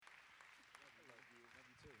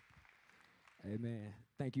Amen.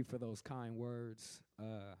 Thank you for those kind words.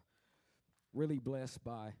 Really blessed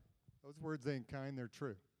by. Those words ain't kind, they're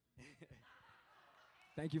true.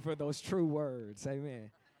 Thank you for those true words.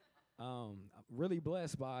 Amen. Really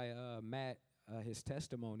blessed by Matt, his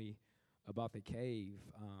testimony about the cave.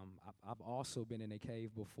 I've also been in a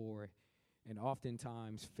cave before, and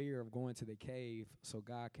oftentimes fear of going to the cave so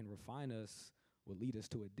God can refine us will lead us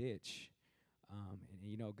to a ditch.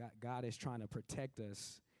 God is trying to protect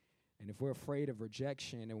us. And if we're afraid of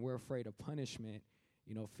rejection and we're afraid of punishment,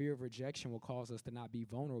 fear of rejection will cause us to not be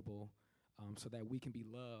vulnerable so that we can be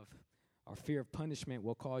loved. Or fear of punishment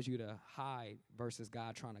will cause you to hide versus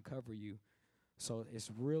God trying to cover you. So it's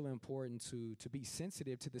real important to be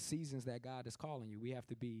sensitive to the seasons that God is calling you. We have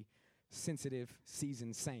to be sensitive,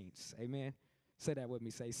 seasoned saints. Amen? Say that with me.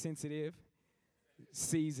 Say sensitive,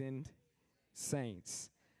 seasoned saints.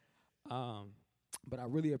 But I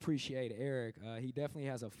really appreciate Eric. He definitely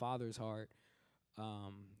has a father's heart.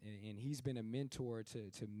 And he's been a mentor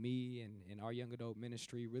to me and our young adult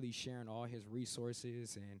ministry, really sharing all his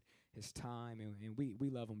resources and his time, and we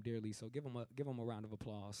love him dearly. So give him a round of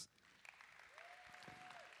applause.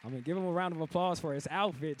 Give him a round of applause for his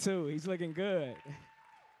outfit too. He's looking good.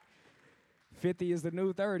 50 is the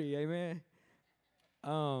new 30, amen.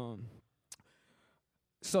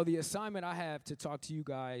 So the assignment I have to talk to you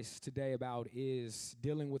guys today about is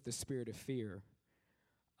dealing with the spirit of fear.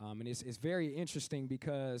 And it's very interesting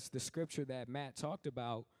because the scripture that Matt talked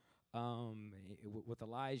about with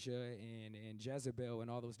Elijah and Jezebel and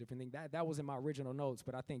all those different things, that was in my original notes,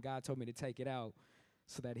 but I think God told me to take it out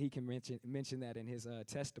so that he can mention that in his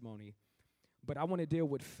testimony. But I want to deal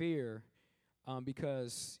with fear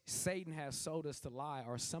because Satan has sold us to lie,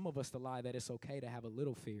 or some of us to lie, that it's okay to have a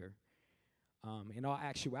little fear. In all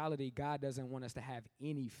actuality, God doesn't want us to have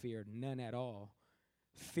any fear, none at all.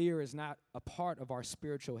 Fear is not a part of our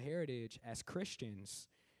spiritual heritage as Christians.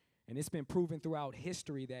 And it's been proven throughout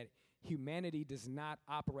history that humanity does not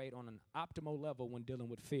operate on an optimal level when dealing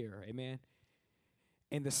with fear. Amen?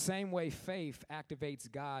 In the same way faith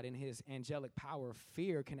activates God in his angelic power,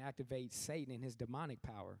 fear can activate Satan in his demonic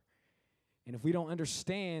power. And if we don't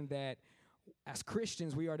understand that as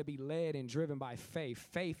Christians we are to be led and driven by faith,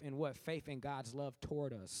 faith in what? Faith in God's love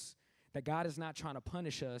toward us. That God is not trying to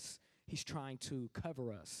punish us. He's trying to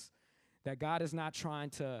cover us. That God is not trying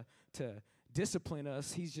to discipline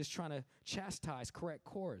us. He's just trying to chastise, correct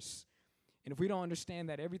course. And if we don't understand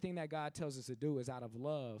that everything that God tells us to do is out of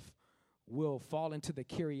love, we'll fall into the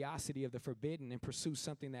curiosity of the forbidden and pursue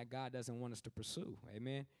something that God doesn't want us to pursue.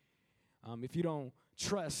 Amen? If you don't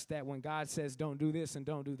trust that when God says don't do this and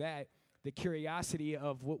don't do that, the curiosity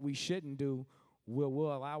of what we shouldn't do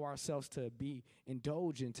we'll allow ourselves to be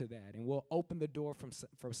indulged into that, and we'll open the door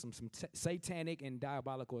for some satanic and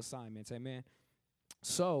diabolical assignments. Amen.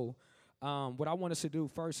 So what I want us to do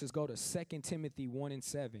first is go to 2 Timothy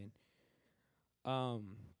 1:7.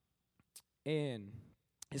 And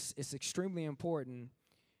it's extremely important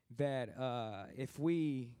that if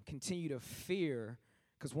we continue to fear,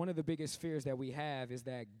 because one of the biggest fears that we have is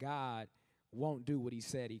that God won't do what he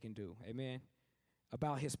said he can do. Amen.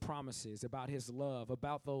 About his promises, about his love,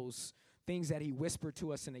 about those things that he whispered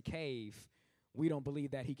to us in the cave, we don't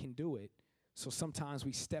believe that he can do it. So sometimes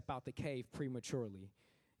we step out the cave prematurely.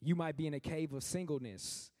 You might be in a cave of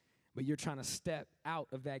singleness, but you're trying to step out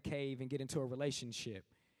of that cave and get into a relationship.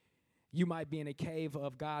 You might be in a cave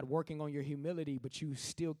of God working on your humility, but you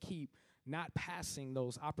still keep not passing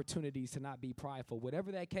those opportunities to not be prideful.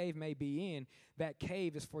 Whatever that cave may be in, that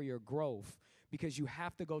cave is for your growth, because you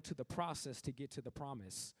have to go to the process to get to the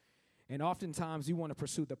promise. And oftentimes you want to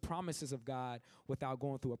pursue the promises of God without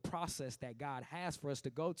going through a process that God has for us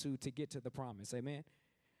to go to get to the promise. Amen?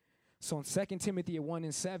 So in 2 Timothy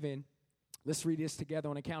 1:7, let's read this together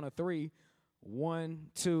on a count of 3.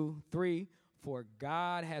 1, 2, 3. For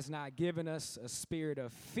God has not given us a spirit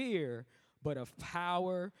of fear, but of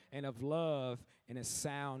power and of love and a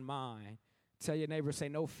sound mind. Tell your neighbor, say,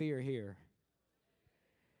 no fear here.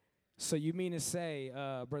 So you mean to say,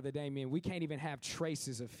 Brother Damien, we can't even have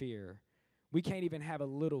traces of fear. We can't even have a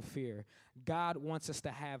little fear. God wants us to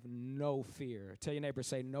have no fear. Tell your neighbor,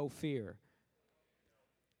 say, no fear.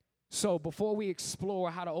 So before we explore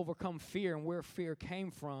how to overcome fear and where fear came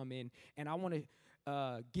from, and I want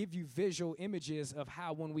to give you visual images of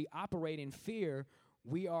how when we operate in fear,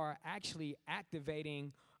 we are actually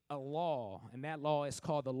activating a law, and that law is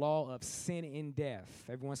called the law of sin and death.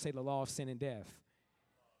 Everyone say the law of sin and death.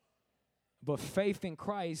 But faith in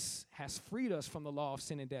Christ has freed us from the law of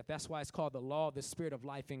sin and death. That's why it's called the law of the spirit of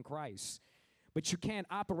life in Christ. But you can't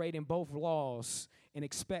operate in both laws and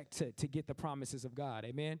expect to get the promises of God.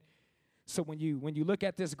 Amen? So when you look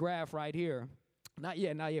at this graph right here, not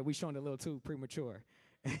yet. We're showing it a little too premature.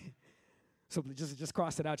 So just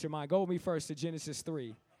cross it out your mind. Go with me first to Genesis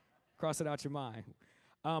 3. Cross it out your mind.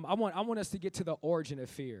 I want us to get to the origin of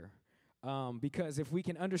fear. Because if we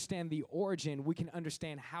can understand the origin, we can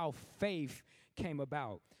understand how faith came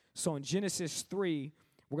about. So in Genesis 3,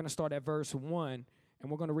 we're going to start at verse 1,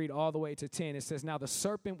 and we're going to read all the way to 10. It says, "Now the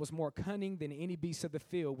serpent was more cunning than any beast of the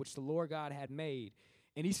field which the Lord God had made.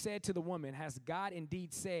 And he said to the woman, Has God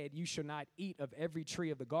indeed said, You shall not eat of every tree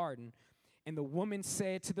of the garden? And the woman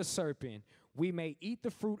said to the serpent, We may eat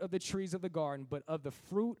the fruit of the trees of the garden, but of the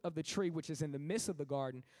fruit of the tree which is in the midst of the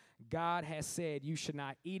garden, God has said, You should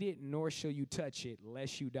not eat it, nor shall you touch it,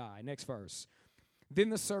 lest you die." Next verse. "Then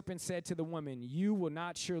the serpent said to the woman, You will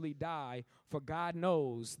not surely die, for God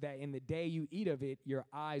knows that in the day you eat of it, your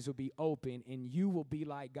eyes will be open, and you will be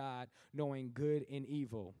like God, knowing good and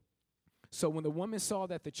evil. So when the woman saw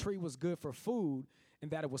that the tree was good for food, and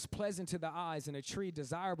that it was pleasant to the eyes, and a tree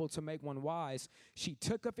desirable to make one wise, she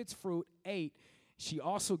took of its fruit, ate. She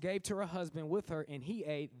also gave to her husband with her, and he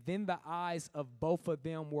ate. Then the eyes of both of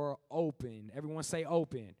them were opened." Everyone say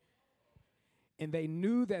open. "And they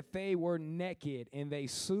knew that they were naked, and they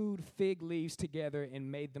sewed fig leaves together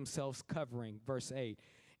and made themselves covering." Verse 8.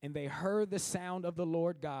 "And they heard the sound of the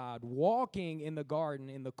Lord God walking in the garden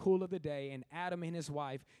in the cool of the day, and Adam and his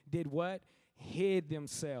wife did what? Hid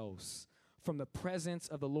themselves from the presence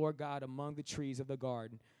of the Lord God among the trees of the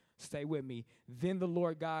garden." Stay with me. "Then the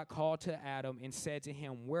Lord God called to Adam and said to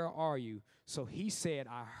him, Where are you? So he said,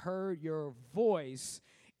 I heard your voice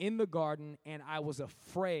in the garden, and I was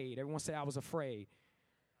afraid." Everyone say, "I was afraid."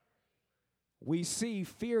 We see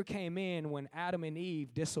fear came in when Adam and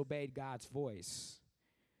Eve disobeyed God's voice.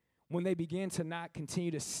 When they began to not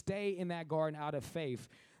continue to stay in that garden out of faith.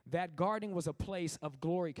 That garden was a place of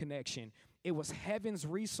glory connection. It was heaven's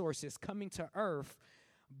resources coming to earth,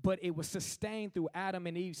 but it was sustained through Adam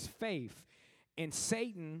and Eve's faith. And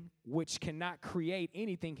Satan, which cannot create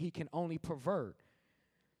anything, he can only pervert.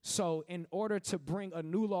 So in order to bring a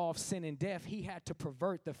new law of sin and death, he had to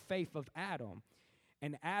pervert the faith of Adam.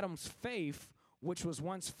 And Adam's faith, which was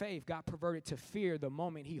once faith, got perverted to fear the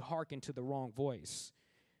moment he hearkened to the wrong voice.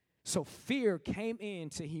 So fear came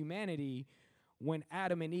into humanity when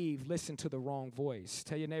Adam and Eve listened to the wrong voice.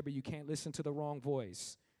 Tell your neighbor, you can't listen to the wrong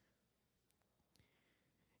voice.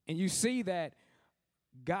 And you see that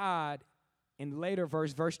God, in later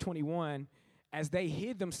verse 21, as they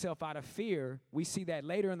hid themselves out of fear, we see that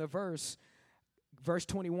later in the verse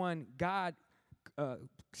 21, God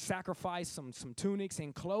sacrificed some tunics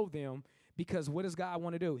and clothed them, because what does God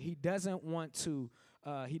want to do? He doesn't want to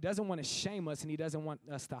shame us, and he doesn't want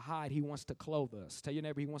us to hide. He wants to clothe us. Tell your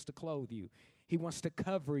neighbor, he wants to clothe you. He wants to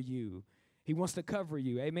cover you. He wants to cover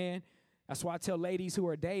you. Amen. That's why I tell ladies who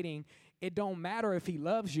are dating, it don't matter if he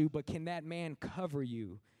loves you, but can that man cover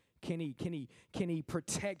you? Can he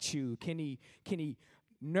protect you? Can he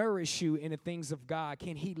nourish you in the things of God?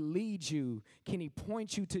 Can he lead you? Can he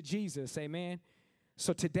point you to Jesus? Amen.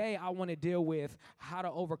 So today I want to deal with how to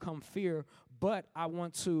overcome fear, but I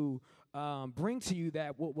want to bring to you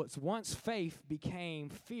that what was once faith became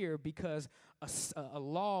fear because a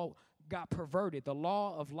law got perverted. The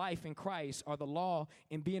law of life in Christ, or the law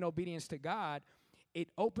in being obedience to God, it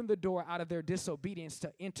opened the door out of their disobedience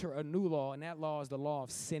to enter a new law, and that law is the law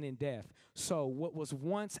of sin and death. So what was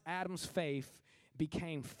once Adam's faith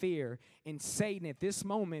became fear, and Satan at this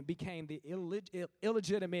moment became the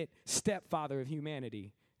illegitimate stepfather of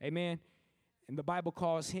humanity. Amen? And the Bible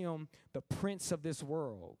calls him the prince of this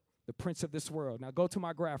world. The prince of this world. Now go to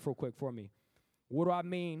my graph real quick for me. What do I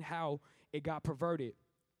mean how it got perverted?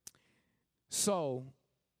 So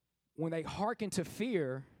when they hearkened to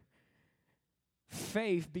fear,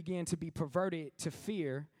 faith began to be perverted to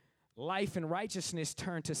fear. Life and righteousness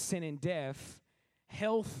turned to sin and death.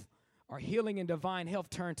 Health or healing and divine health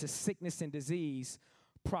turned to sickness and disease.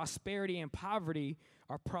 Prosperity and poverty,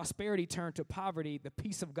 or prosperity turned to poverty. The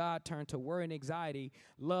peace of God turned to worry and anxiety.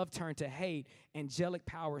 Love turned to hate. Angelic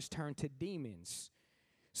powers turned to demons.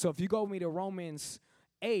 So if you go with me to Romans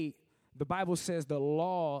 8, the Bible says the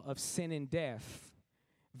law of sin and death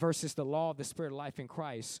versus the law of the spirit of life in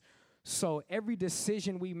Christ. So every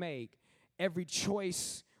decision we make, every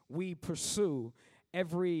choice we pursue,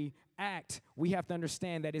 every act, we have to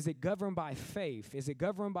understand that, is it governed by faith? Is it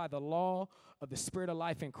governed by the law of the spirit of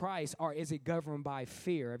life in Christ, or is it governed by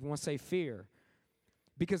fear? Everyone say fear.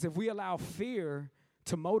 Because if we allow fear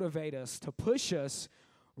to motivate us, to push us,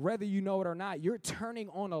 whether you know it or not, you're turning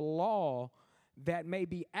on a law that may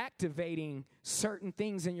be activating certain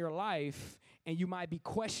things in your life, and you might be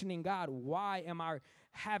questioning God, why am I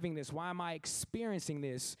having this? Why am I experiencing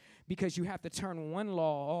this? Because you have to turn one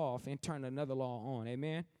law off and turn another law on.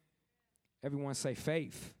 Amen? Everyone say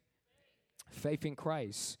faith. Faith in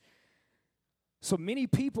Christ. So many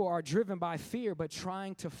people are driven by fear, but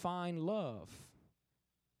trying to find love.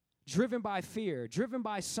 Driven by fear, driven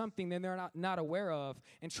by something that they're not aware of,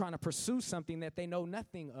 and trying to pursue something that they know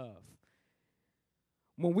nothing of.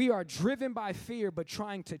 When we are driven by fear but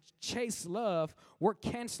trying to chase love, we're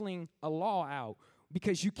canceling a law out,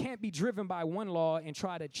 because you can't be driven by one law and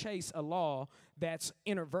try to chase a law that's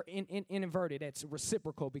inverted, that's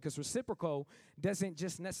reciprocal, because reciprocal doesn't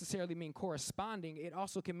just necessarily mean corresponding. It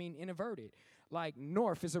also can mean inverted. Like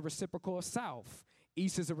north is a reciprocal of south.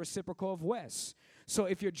 East is a reciprocal of west. So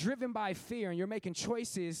if you're driven by fear and you're making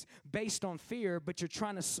choices based on fear, but you're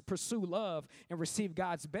trying to pursue love and receive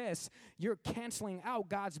God's best, you're canceling out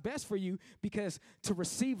God's best for you, because to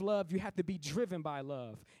receive love, you have to be driven by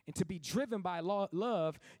love. And to be driven by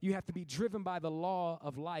love, you have to be driven by the law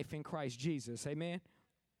of life in Christ Jesus. Amen?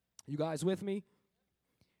 You guys with me?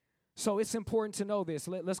 So it's important to know this.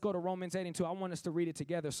 Let's go to Romans 8:2. I want us to read it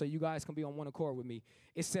together so you guys can be on one accord with me.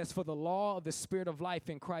 It says, "For the law of the Spirit of life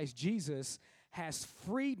in Christ Jesus has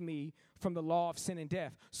freed me from the law of sin and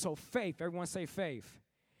death." So faith, everyone say faith.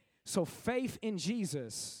 So faith in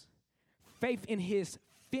Jesus, faith in his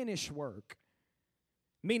finished work,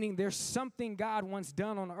 meaning there's something God wants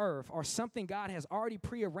done on earth, or something God has already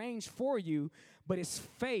prearranged for you, but it's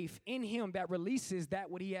faith in him that releases that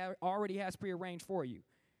what he already has prearranged for you.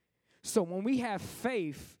 So when we have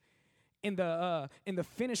faith in the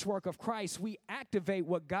finished work of Christ, we activate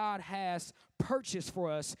what God has purchased for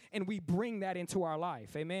us, and we bring that into our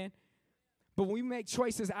life. Amen? But when we make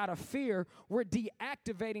choices out of fear, we're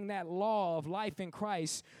deactivating that law of life in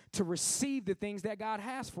Christ to receive the things that God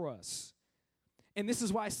has for us. And this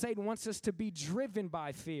is why Satan wants us to be driven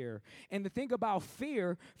by fear. And the thing about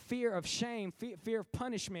fear, fear of shame, fear of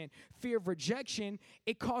punishment, fear of rejection,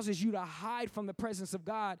 it causes you to hide from the presence of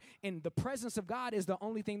God. And the presence of God is the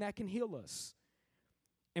only thing that can heal us.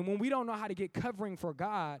 And when we don't know how to get covering for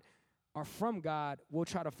God or from God, we'll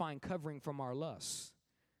try to find covering from our lusts.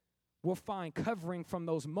 We'll find covering from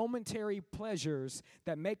those momentary pleasures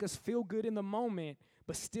that make us feel good in the moment,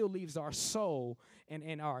 but still leaves our soul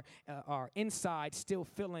and our inside still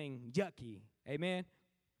feeling yucky. Amen?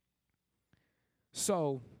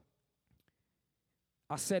 So,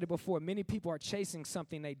 I said it before, many people are chasing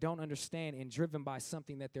something they don't understand and driven by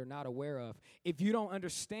something that they're not aware of. If you don't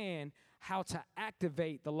understand how to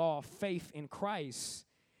activate the law of faith in Christ,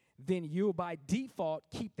 then you'll by default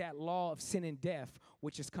keep that law of sin and death,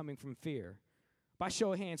 which is coming from fear. By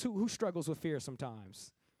show of hands, who struggles with fear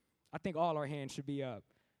sometimes? I think all our hands should be up.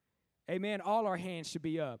 Amen. All our hands should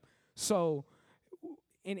be up. So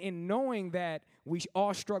in knowing that we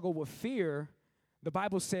all struggle with fear, the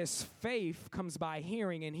Bible says faith comes by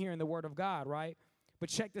hearing, and hearing the word of God, right? But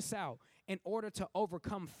check this out. In order to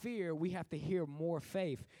overcome fear, we have to hear more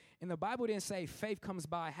faith. And the Bible didn't say faith comes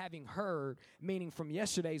by having heard, meaning from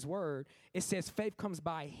yesterday's word. It says faith comes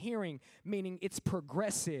by hearing, meaning it's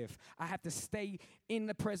progressive. I have to stay in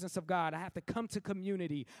the presence of God. I have to come to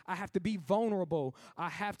community. I have to be vulnerable. I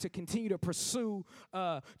have to continue to pursue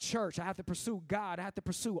church. I have to pursue God. I have to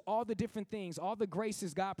pursue all the different things, all the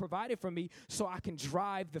graces God provided for me, so I can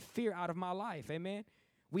drive the fear out of my life. Amen?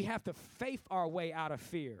 We have to faith our way out of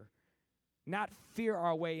fear, not fear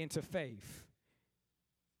our way into faith.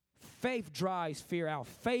 Faith drives fear out.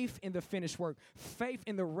 Faith in the finished work. Faith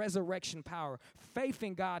in the resurrection power. Faith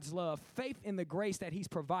in God's love. Faith in the grace that he's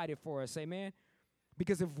provided for us. Amen?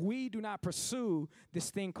 Because if we do not pursue this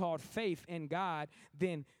thing called faith in God,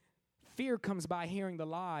 then fear comes by hearing the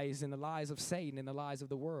lies, and the lies of Satan and the lies of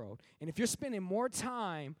the world. And if you're spending more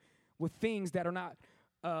time with things that are not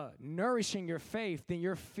nourishing your faith, then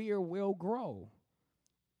your fear will grow.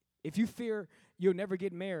 If you fear you'll never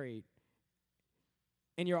get married,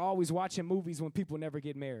 and you're always watching movies when people never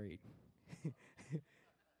get married,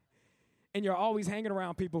 and you're always hanging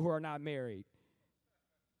around people who are not married,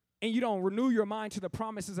 and you don't renew your mind to the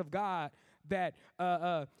promises of God that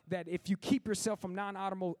if you keep yourself from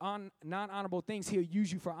non-honorable things, he'll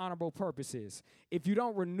use you for honorable purposes. If you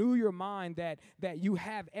don't renew your mind that you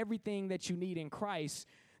have everything that you need in Christ,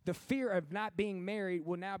 the fear of not being married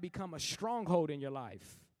will now become a stronghold in your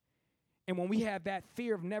life. And when we have that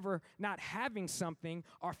fear of never not having something,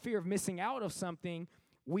 or fear of missing out of something,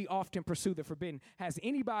 we often pursue the forbidden. Has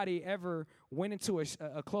anybody ever went into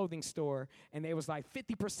a clothing store and they was like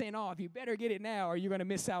 50% off? You better get it now or you're going to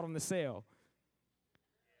miss out on the sale.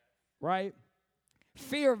 Right?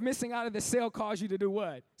 Fear of missing out of the sale caused you to do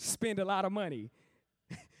what? Spend a lot of money.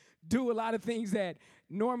 Do a lot of things that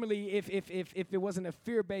normally, if it wasn't a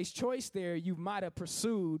fear-based choice there, you might have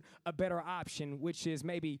pursued a better option, which is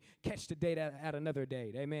maybe catch the date at another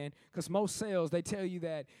date, amen? Because most sales, they tell you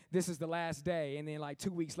that this is the last day, and then like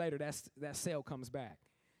 2 weeks later, that sale comes back.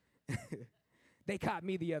 They caught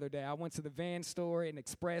me the other day. I went to the van store in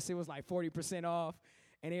Express. It was like 40% off,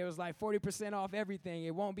 and it was like 40% off everything.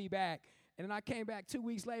 It won't be back. And then I came back 2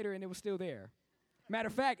 weeks later, and it was still there. Matter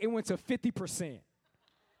of fact, it went to 50%.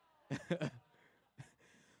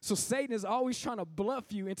 So Satan is always trying to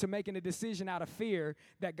bluff you into making a decision out of fear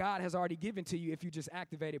that God has already given to you if you just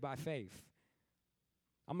activate it by faith.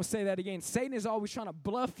 I'm going to say that again. Satan is always trying to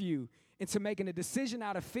bluff you into making a decision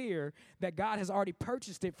out of fear that God has already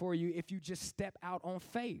purchased it for you if you just step out on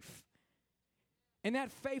faith. And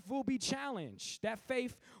that faith will be challenged. That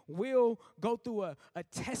faith will go through a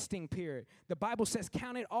testing period. The Bible says,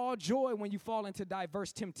 count it all joy when you fall into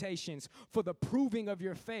diverse temptations for the proving of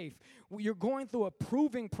your faith. You're going through a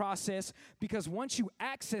proving process because once you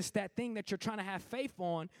access that thing that you're trying to have faith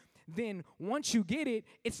on, then once you get it,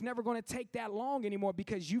 it's never going to take that long anymore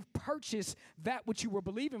because you've purchased that which you were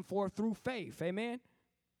believing for through faith. Amen?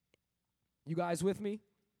 You guys with me?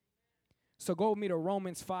 So go with me to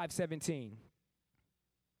Romans 5:17.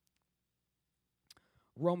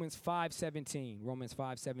 Romans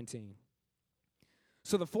 5:17.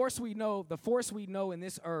 So the force we know in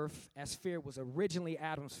this earth as fear was originally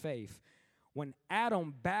Adam's faith. When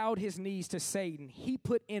Adam bowed his knees to Satan, he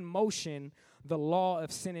put in motion the law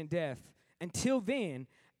of sin and death. Until then,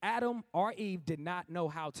 Adam or Eve did not know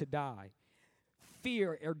how to die.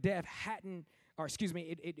 Fear or death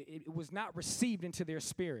it was not received into their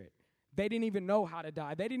spirit. They didn't even know how to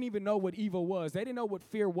die. They didn't even know what evil was. They didn't know what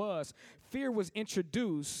fear was. Fear was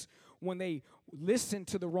introduced when they listened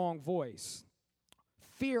to the wrong voice.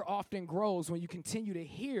 Fear often grows when you continue to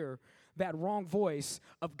hear that wrong voice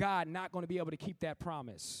of God not going to be able to keep that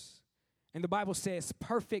promise. And the Bible says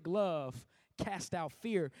perfect love casts out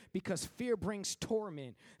fear because fear brings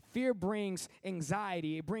torment. Fear brings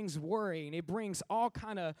anxiety. It brings worrying. It brings all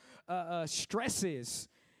kind of stresses.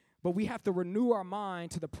 But we have to renew our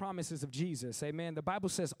mind to the promises of Jesus. Amen. The Bible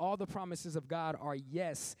says all the promises of God are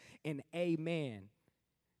yes and amen.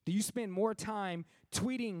 Do you spend more time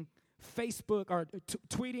tweeting or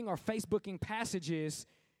Facebooking passages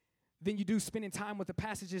than you do spending time with the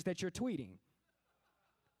passages that you're tweeting?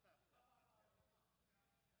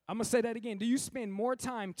 I'm going to say that again. Do you spend more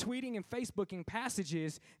time tweeting and Facebooking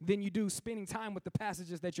passages than you do spending time with the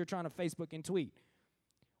passages that you're trying to Facebook and tweet?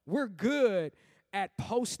 We're good at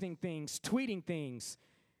posting things, tweeting things.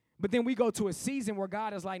 But then we go to a season where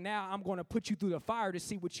God is like, now I'm going to put you through the fire to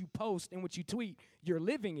see what you post and what you tweet. You're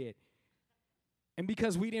living it. And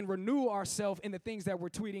because we didn't renew ourselves in the things that we're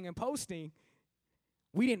tweeting and posting,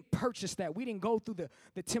 we didn't purchase that. We didn't go through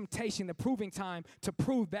the temptation, the proving time to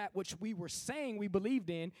prove that which we were saying we believed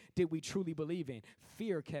in, did we truly believe in?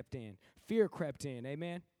 Fear crept in.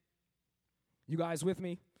 Amen? You guys with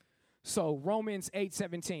me? So Romans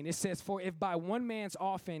 8:17, it says, for if by one man's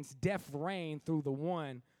offense death reigned through the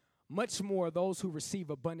one, much more those who receive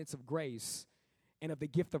abundance of grace and of the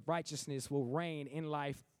gift of righteousness will reign in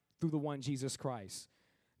life through the one Jesus Christ.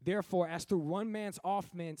 Therefore, as through one man's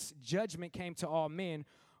offense judgment came to all men,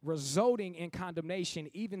 resulting in condemnation,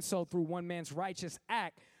 even so through one man's righteous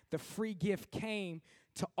act, the free gift came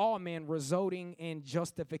to all men, resulting in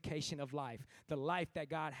justification of life, the life that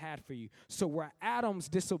God had for you. So where Adam's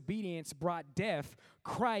disobedience brought death,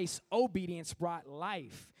 Christ's obedience brought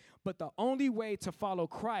life. But the only way to follow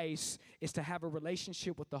Christ is to have a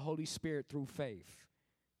relationship with the Holy Spirit through faith.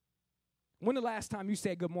 When the last time you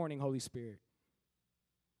said, good morning, Holy Spirit?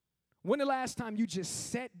 When the last time you just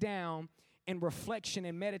sat down in reflection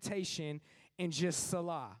and meditation and just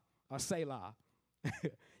Selah or Selah?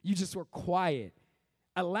 You just were quiet,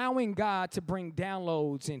 allowing God to bring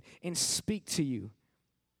downloads and speak to you.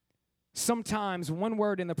 Sometimes one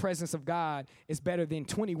word in the presence of God is better than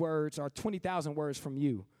 20 words or 20,000 words from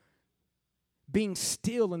you. Being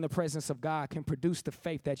still in the presence of God can produce the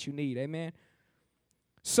faith that you need. Amen?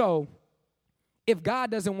 So, if God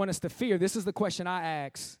doesn't want us to fear, this is the question I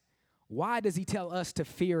ask. Why does he tell us to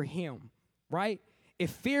fear him, right? If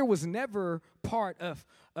fear was never part of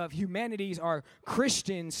humanity's or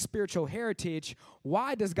Christian spiritual heritage,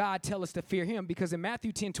 why does God tell us to fear him? Because in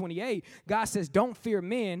Matthew 10:28, God says, don't fear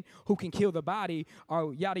men who can kill the body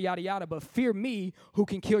or yada, yada, yada, but fear me who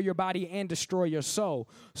can kill your body and destroy your soul.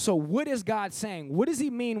 So what is God saying? What does he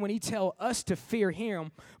mean when he tells us to fear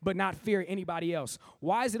him but not fear anybody else?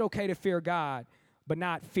 Why is it okay to fear God but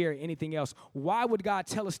not fear anything else? Why would God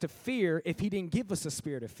tell us to fear if he didn't give us a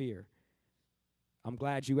spirit of fear? I'm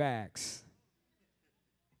glad you asked.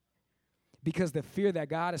 Because the fear that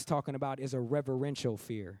God is talking about is a reverential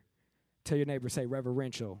fear. Tell your neighbor, say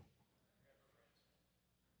reverential.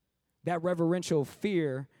 That reverential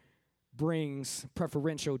fear brings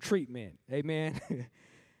preferential treatment. Amen.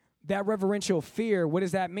 That reverential fear, what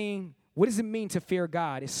does that mean? What does it mean to fear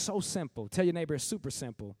God? It's so simple. Tell your neighbor, it's super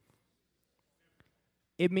simple.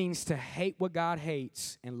 It means to hate what God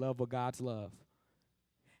hates and love what God's love.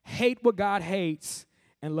 Hate what God hates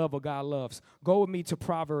and love what God loves. Go with me to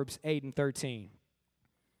Proverbs 8 and 13.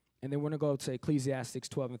 And then we're going to go to Ecclesiastes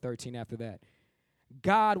 12 and 13 after that.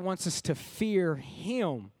 God wants us to fear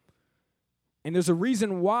him. And there's a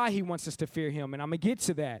reason why he wants us to fear him, and I'm going to get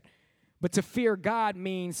to that. But to fear God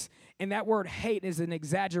means, and that word hate is an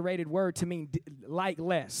exaggerated word to mean like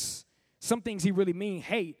less. Some things he really mean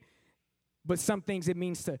hate, but some things it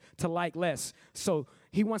means to like less. So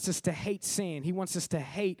he wants us to hate sin. He wants us to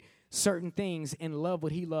hate certain things and love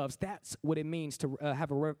what he loves. That's what it means to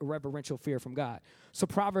have a reverential fear from God. So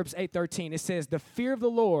Proverbs 8:13, it says, the fear of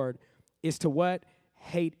the Lord is to what?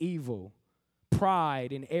 Hate evil,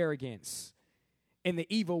 pride and arrogance, and the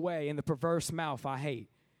evil way and the perverse mouth I hate.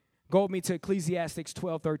 Go with me to Ecclesiastes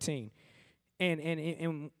 12:13.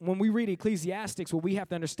 And when we read Ecclesiastes, what we have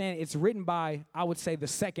to understand, it's written by, I would say, the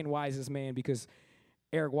second wisest man, because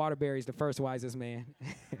Eric Waterbury is the first wisest man.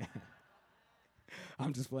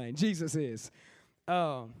 I'm just playing. Jesus is.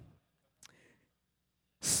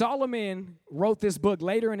 Solomon wrote this book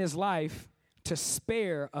later in his life to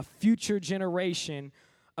spare a future generation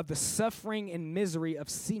of the suffering and misery of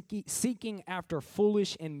seeking after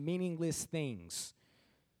foolish and meaningless things.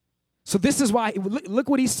 So this is why, look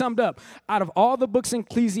what he summed up. Out of all the books in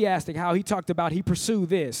Ecclesiastes, how he talked about he pursued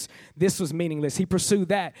this. This was meaningless. He pursued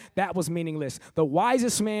that. That was meaningless. The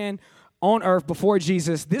wisest man on earth before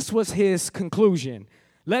Jesus, this was his conclusion.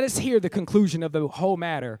 Let us hear the conclusion of the whole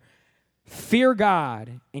matter. Fear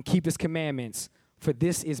God and keep his commandments, for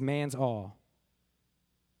this is man's all.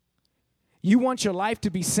 You want your life to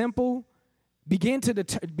be simple? Begin to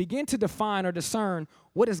define or discern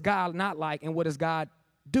what is God not like and what does God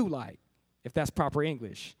do like, if that's proper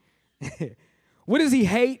English. What does he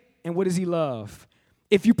hate and what does he love?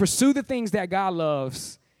 If you pursue the things that God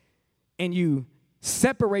loves and you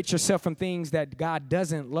separate yourself from things that God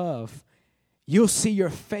doesn't love, you'll see your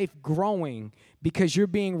faith growing because you're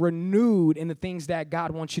being renewed in the things that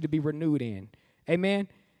God wants you to be renewed in. Amen?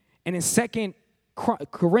 And in 2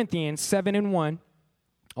 Corinthians 7 and 1,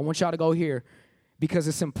 I want y'all to go here because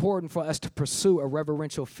it's important for us to pursue a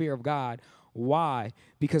reverential fear of God. Why?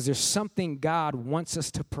 Because there's something God wants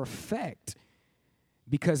us to perfect.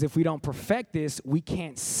 Because if we don't perfect this, we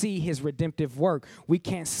can't see his redemptive work. We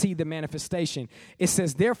can't see the manifestation. It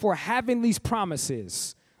says, therefore, having these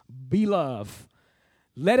promises, beloved,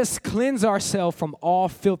 let us cleanse ourselves from all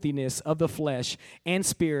filthiness of the flesh and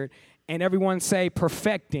spirit. And everyone say,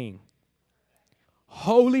 perfecting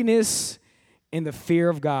holiness in the fear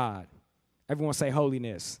of God. Everyone say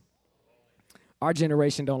holiness. Our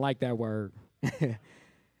generation don't like that word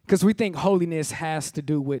because we think holiness has to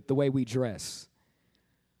do with the way we dress.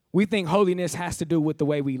 We think holiness has to do with the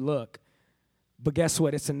way we look. But guess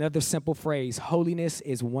what? It's another simple phrase. Holiness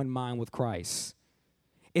is one mind with Christ.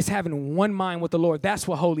 It's having one mind with the Lord. That's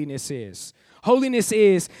what holiness is. Holiness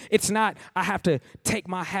is, it's not, I have to take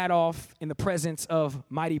my hat off in the presence of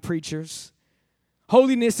mighty preachers.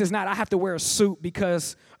 Holiness is not, I have to wear a suit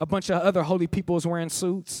because a bunch of other holy people is wearing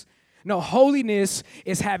suits. No, holiness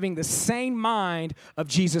is having the same mind of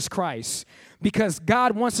Jesus Christ. Because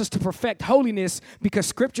God wants us to perfect holiness because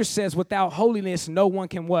Scripture says without holiness, no one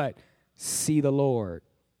can what? See the Lord.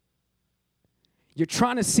 You're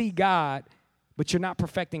trying to see God, but you're not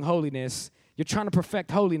perfecting holiness. You're trying to perfect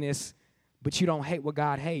holiness, but you don't hate what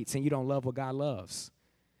God hates and you don't love what God loves.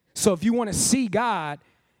 So if you want to see God,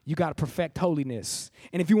 you got to perfect holiness.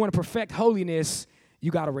 And if you want to perfect holiness, you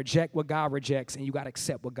got to reject what God rejects, and you got to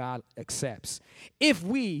accept what God accepts. If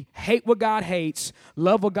we hate what God hates,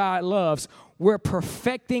 love what God loves, we're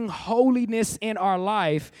perfecting holiness in our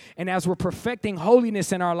life. And as we're perfecting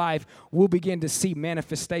holiness in our life, we'll begin to see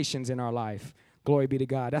manifestations in our life. Glory be to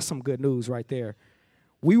God. That's some good news right there.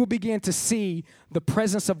 We will begin to see the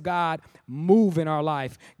presence of God move in our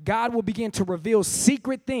life. God will begin to reveal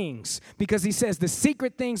secret things because he says the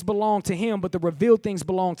secret things belong to him, but the revealed things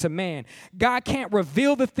belong to man. God can't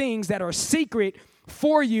reveal the things that are secret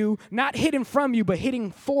for you, not hidden from you, but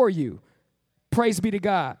hidden for you. Praise be to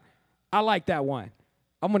God. I like that one.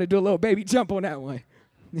 I'm going to do a little baby jump on that one.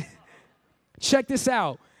 Check this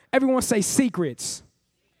out. Everyone say secrets.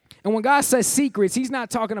 And when God says secrets, he's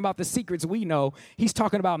not talking about the secrets we know. He's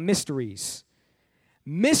talking about mysteries.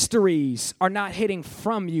 Mysteries are not hitting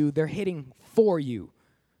from you. They're hitting for you.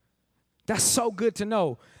 That's so good to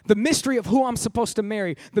know. The mystery of who I'm supposed to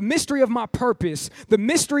marry, the mystery of my purpose, the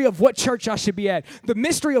mystery of what church I should be at, the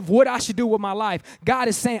mystery of what I should do with my life. God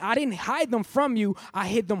is saying, I didn't hide them from you, I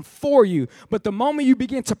hid them for you. But the moment you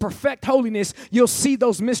begin to perfect holiness, you'll see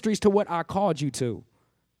those mysteries to what I called you to.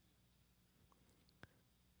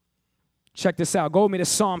 Check this out. Go with me to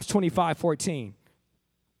Psalms 25:14.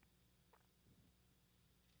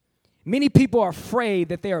 Many people are afraid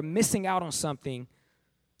that they are missing out on something,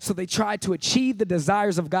 so they try to achieve the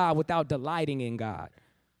desires of God without delighting in God.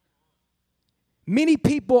 Many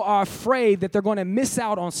people are afraid that they're going to miss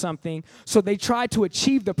out on something, so they try to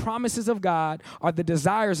achieve the promises of God or the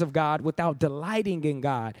desires of God without delighting in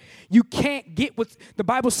God. You can't get what the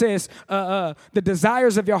Bible says, the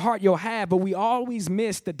desires of your heart you'll have, but we always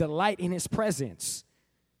miss the delight in his presence.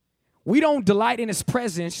 We don't delight in his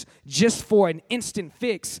presence just for an instant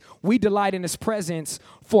fix. We delight in his presence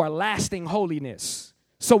for a lasting holiness,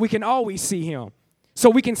 so we can always see him. So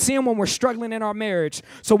we can see him when we're struggling in our marriage.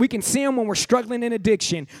 So we can see him when we're struggling in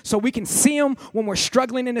addiction. So we can see him when we're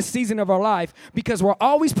struggling in a season of our life. Because we're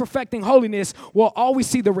always perfecting holiness, we'll always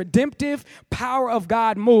see the redemptive power of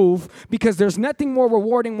God move. Because there's nothing more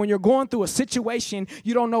rewarding when you're going through a situation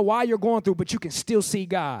you don't know why you're going through, but you can still see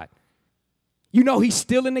God. You know he's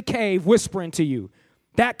still in the cave whispering to you.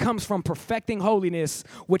 That comes from perfecting holiness,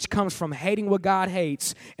 which comes from hating what God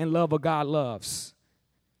hates and love what God loves.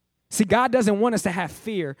 See, God doesn't want us to have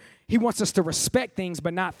fear. He wants us to respect things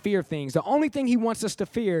but not fear things. The only thing he wants us to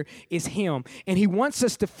fear is him. And he wants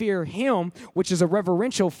us to fear him, which is a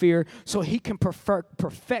reverential fear, so he can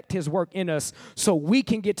perfect his work in us so we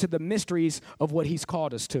can get to the mysteries of what he's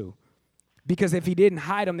called us to. Because if he didn't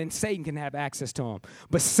hide them, then Satan can have access to them.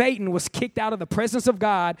 But Satan was kicked out of the presence of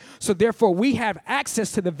God, so therefore we have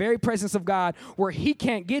access to the very presence of God where he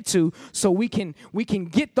can't get to, so we can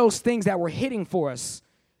get those things that were hidden for us,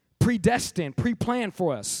 predestined, pre-planned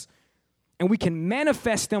for us. And we can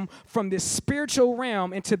manifest them from this spiritual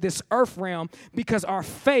realm into this earth realm because our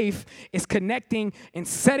faith is connecting and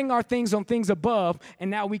setting our things on things above,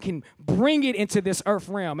 and now we can bring it into this earth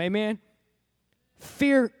realm. Amen?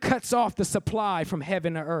 Fear cuts off the supply from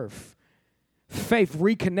heaven to earth. Faith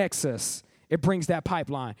reconnects us. It brings that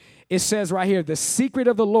pipeline. It says right here, the secret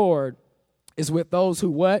of the Lord is with those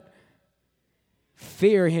who what?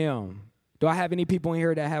 Fear him. Do I have any people in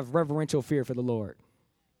here that have reverential fear for the Lord?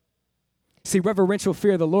 See, reverential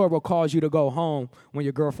fear of the Lord will cause you to go home when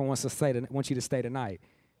your girlfriend wants you to stay tonight.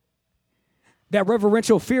 That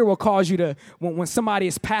reverential fear will cause you to, when somebody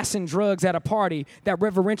is passing drugs at a party, that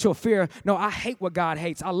reverential fear, no, I hate what God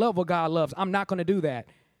hates. I love what God loves. I'm not going to do that.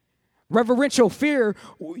 Reverential fear,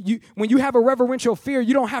 when you have a reverential fear,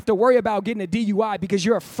 you don't have to worry about getting a DUI because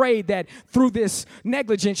you're afraid that through this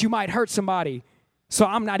negligence you might hurt somebody. So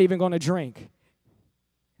I'm not even going to drink.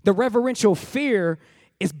 The reverential fear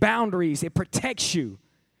is boundaries. It protects you.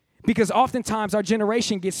 Because oftentimes our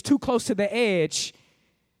generation gets too close to the edge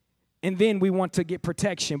and then we want to get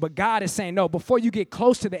protection. But God is saying, no, before you get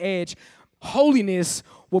close to the edge, holiness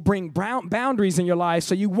will bring boundaries in your life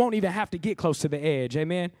so you won't even have to get close to the edge.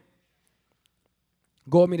 Amen?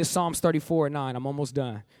 Go with me to Psalms 34:9. I'm almost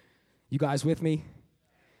done. You guys with me?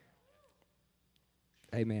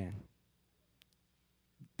 Amen.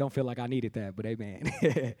 Don't feel like I needed that, but amen.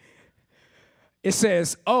 It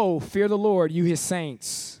says, oh, fear the Lord, you his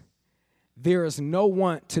saints. There is no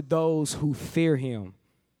want to those who fear him.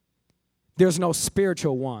 There's no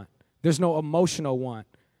spiritual want. There's no emotional want.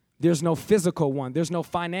 There's no physical want. There's no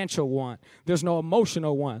financial want. There's no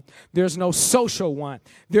emotional want. There's no social want.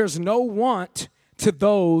 There's no want to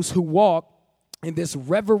those who walk in this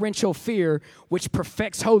reverential fear which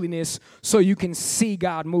perfects holiness so you can see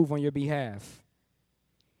God move on your behalf.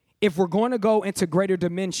 If we're going to go into greater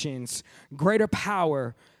dimensions, greater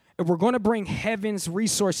power, if we're going to bring heaven's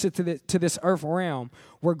resources to this earth realm,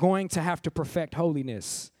 we're going to have to perfect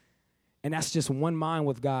holiness. And that's just one mind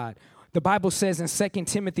with God. The Bible says in 2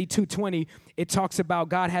 Timothy 2:20, it talks about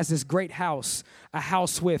God has this great house, a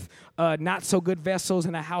house with not so good vessels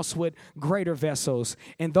and a house with greater vessels.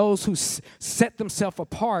 And those who set themselves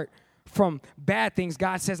apart from bad things,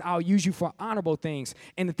 God says, I'll use you for honorable things.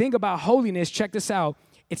 And the thing about holiness, check this out,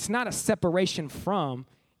 it's not a separation from,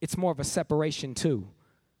 it's more of a separation to.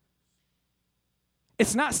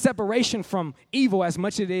 It's not separation from evil as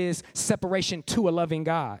much as it is separation to a loving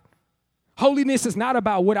God. Holiness is not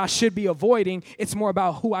about what I should be avoiding. It's more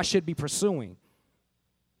about who I should be pursuing.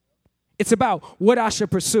 It's about what I should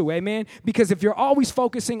pursue, amen? Because if you're always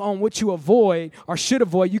focusing on what you avoid or should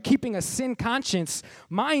avoid, you're keeping a sin conscience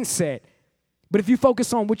mindset. But if you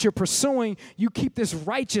focus on what you're pursuing, you keep this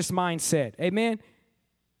righteous mindset, amen?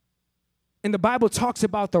 And the Bible talks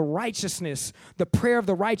about the righteousness, the prayer of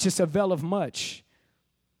the righteous availeth much.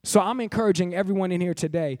 So I'm encouraging everyone in here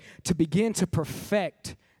today to begin to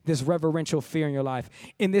perfect this reverential fear in your life.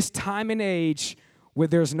 In this time and age where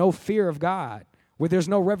there's no fear of God, where there's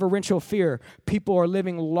no reverential fear, people are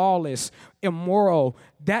living lawless, immoral.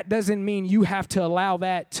 That doesn't mean you have to allow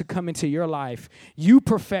that to come into your life. You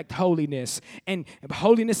perfect holiness. And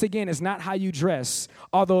holiness, again, is not how you dress.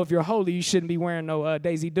 Although if you're holy, you shouldn't be wearing no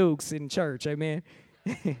Daisy Dukes in church. Amen.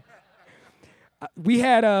 We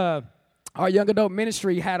had our young adult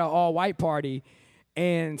ministry had an all-white party,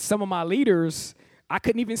 and some of my leaders, I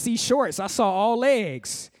couldn't even see shorts. I saw all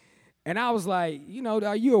legs. And I was like,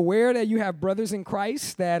 are you aware that you have brothers in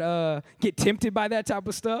Christ that get tempted by that type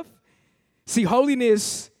of stuff? See,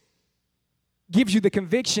 holiness gives you the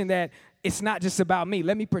conviction that it's not just about me.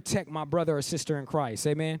 Let me protect my brother or sister in Christ.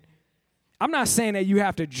 Amen? I'm not saying that you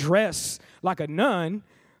have to dress like a nun,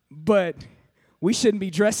 but we shouldn't be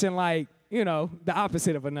dressing like, the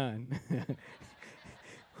opposite of a nun.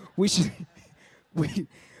 We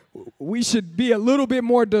should be a little bit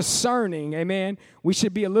more discerning, amen? We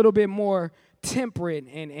should be a little bit more temperate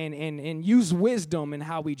and use wisdom in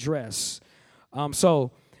how we dress.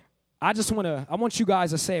 So I want you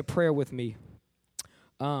guys to say a prayer with me.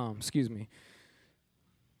 Excuse me.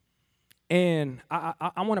 And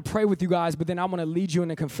I want to pray with you guys, but then I want to lead you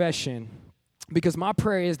in a confession, because my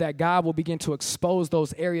prayer is that God will begin to expose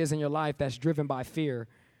those areas in your life that's driven by fear.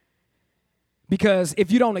 Because if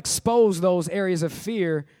you don't expose those areas of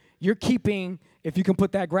fear, you're keeping, if you can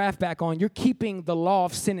put that graph back on, you're keeping the law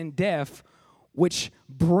of sin and death, which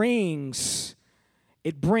brings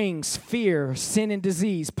fear, sin and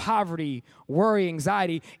disease, poverty, worry,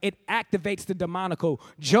 anxiety. It activates the demonical.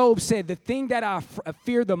 Job said, the thing that I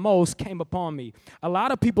fear the most came upon me. A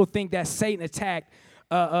lot of people think that Satan attacked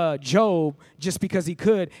Job just because he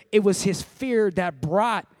could. It was his fear that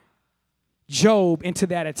brought Job into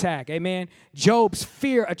that attack. Amen. Job's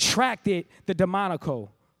fear attracted the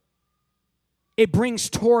demonical. It brings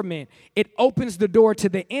torment. It opens the door to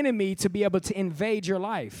the enemy to be able to invade your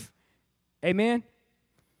life. Amen.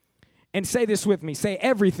 And say this with me. Say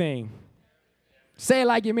everything. Say it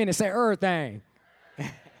like you mean it. Say everything.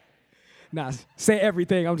 Nah, say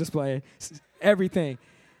everything. I'm just playing. Everything.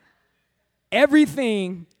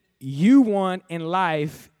 Everything you want in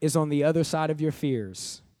life is on the other side of your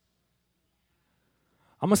fears.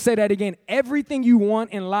 I'm going to say that again. Everything you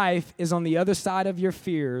want in life is on the other side of your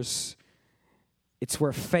fears. It's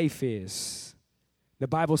where faith is. The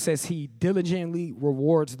Bible says he diligently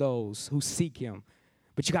rewards those who seek him.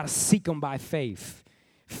 But you got to seek him by faith.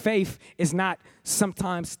 Faith is not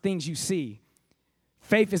sometimes things you see.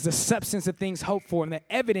 Faith is the substance of things hoped for and the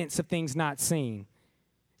evidence of things not seen.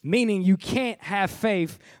 Meaning you can't have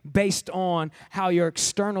faith based on how your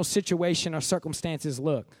external situation or circumstances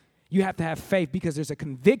look. You have to have faith because there's a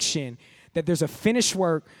conviction that there's a finished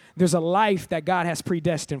work, there's a life that God has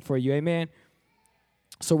predestined for you. Amen?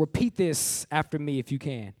 So repeat this after me if you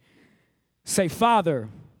can. Say, Father.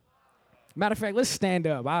 Matter of fact, let's stand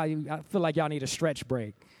up. I feel like y'all need a stretch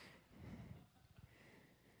break.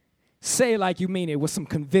 Say it like you mean it with some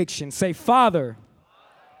conviction. Say, Father,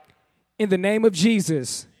 in the name of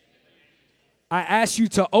Jesus, I ask you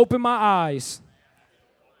to open my eyes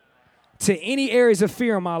to any areas of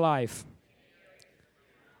fear in my life.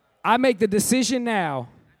 I make the decision now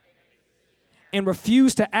and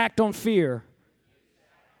refuse to act on fear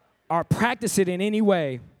or practice it in any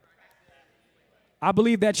way. I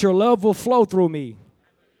believe that your love will flow through me,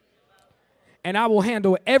 and I will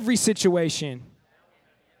handle every situation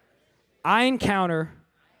I encounter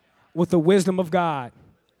with the wisdom of God.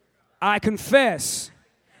 I confess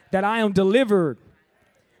that I am delivered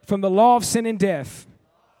from the law of sin and death,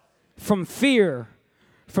 from fear,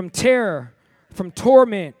 from terror, from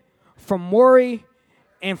torment, from worry,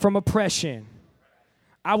 and from oppression.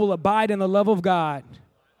 I will abide in the love of God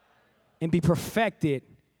and be perfected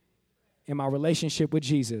in my relationship with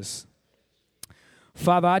Jesus.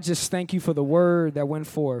 Father, I just thank you for the word that went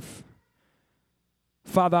forth.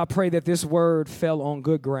 Father, I pray that this word fell on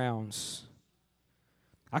good grounds.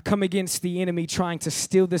 I come against the enemy trying to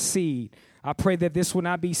steal the seed. I pray that this will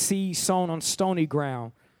not be seed sown on stony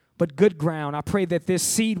ground, but good ground. I pray that this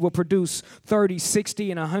seed will produce 30,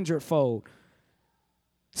 60, and 100-fold.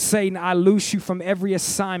 Satan, I loose you from every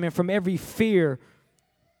assignment, from every fear,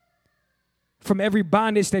 from every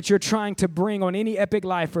bondage that you're trying to bring on any epic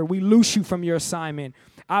lifer. We loose you from your assignment.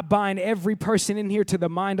 I bind every person in here to the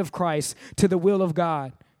mind of Christ, to the will of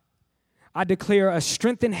God. I declare a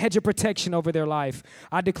strengthened hedge of protection over their life.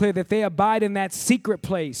 I declare that they abide in that secret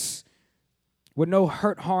place where no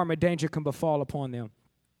hurt, harm, or danger can befall upon them.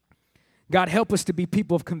 God, help us to be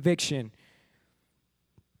people of conviction,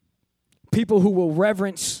 people who will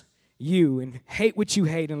reverence you and hate what you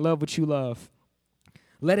hate and love what you love.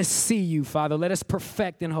 Let us see you, Father. Let us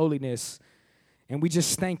perfect in holiness. And we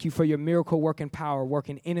just thank you for your miracle working power,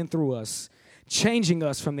 working in and through us, changing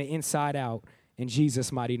us from the inside out. In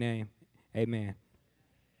Jesus' mighty name, amen.